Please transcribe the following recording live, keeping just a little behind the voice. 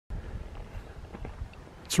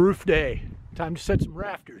It's roof day. Time to set some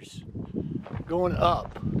rafters. Going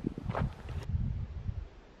up.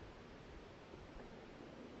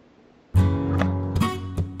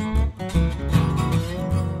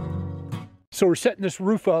 So we're setting this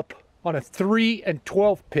roof up on a 3 and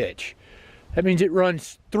 12 pitch. That means it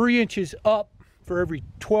runs 3 inches up for every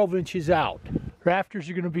 12 inches out. Rafters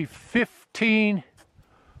are going to be 15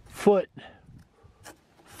 foot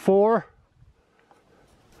 4.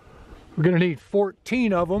 We're going to need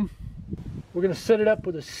 14 of them. We're going to set it up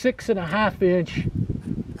with a 6.5 inch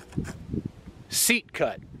seat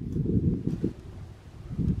cut.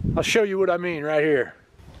 I'll show you what I mean right here.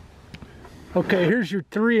 Okay, here's your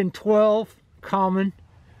 3 and 12 common.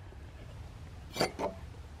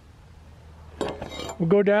 We'll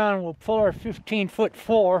go down and we'll pull our 15 foot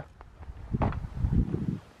 4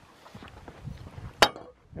 and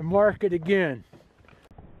mark it again.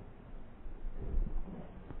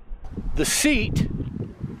 The seat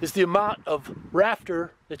is the amount of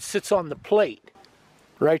rafter that sits on the plate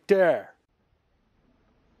right there.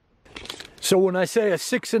 So when I say a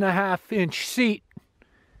 6.5 inch seat,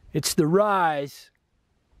 it's the rise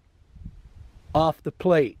off the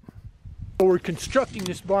plate. So we're constructing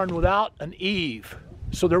this barn without an eave,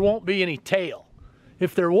 so there won't be any tail.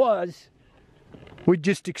 If there was, we'd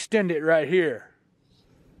just extend it right here.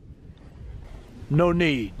 No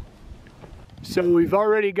need. So we've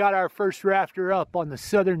already got our first rafter up on the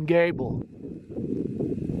southern gable.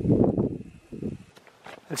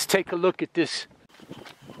 Let's take a look at this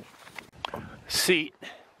seat.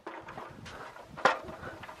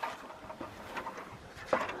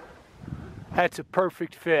 That's a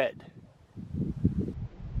perfect fit.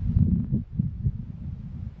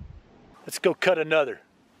 Let's go cut another.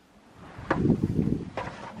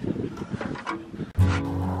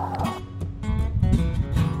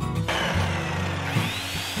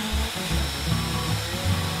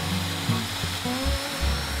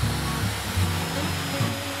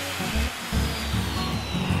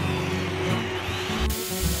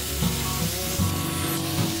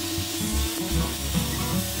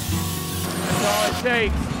 That's all it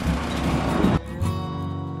takes.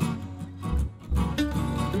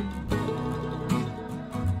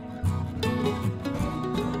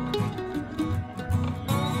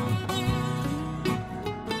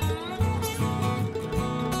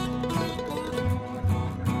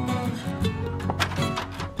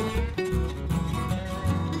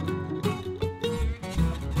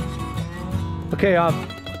 Okay, I'm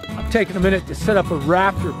taking a minute to set up a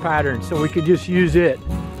rafter pattern so we can just use it.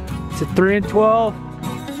 It's a 3 and 12,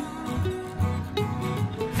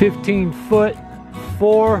 15 foot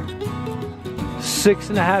 4,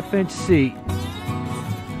 6.5 inch seat.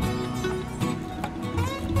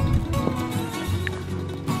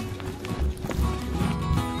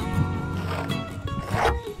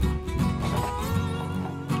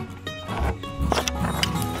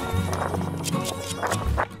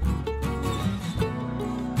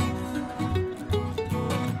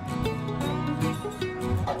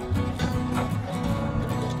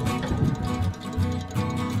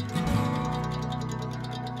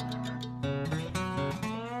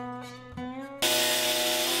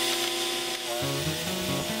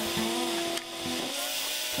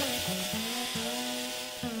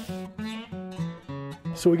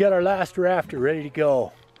 So we got our last rafter ready to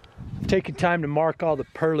go. I'm taking time to mark all the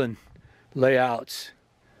purlin layouts.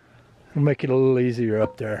 It'll make it a little easier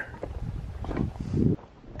up there.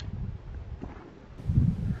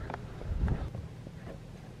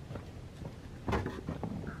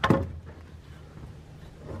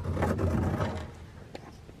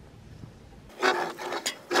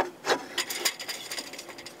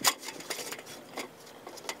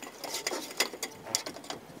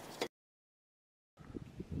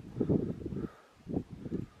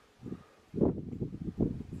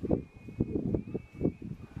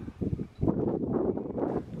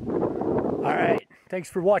 Alright, thanks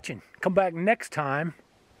for watching. Come back next time.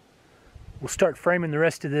 We'll start framing the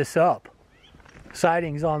rest of this up.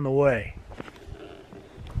 Siding's on the way.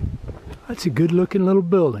 That's a good looking little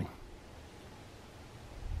building.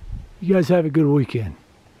 You guys have a good weekend.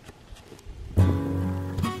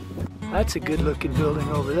 That's a good looking building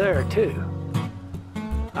over there too.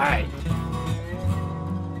 Alright.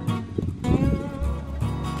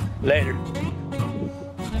 Later.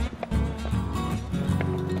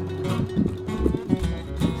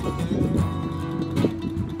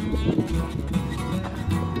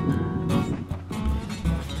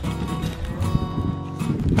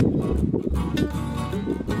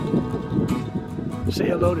 Say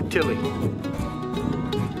hello to Tilly.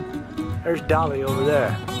 There's Dolly over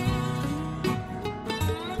there.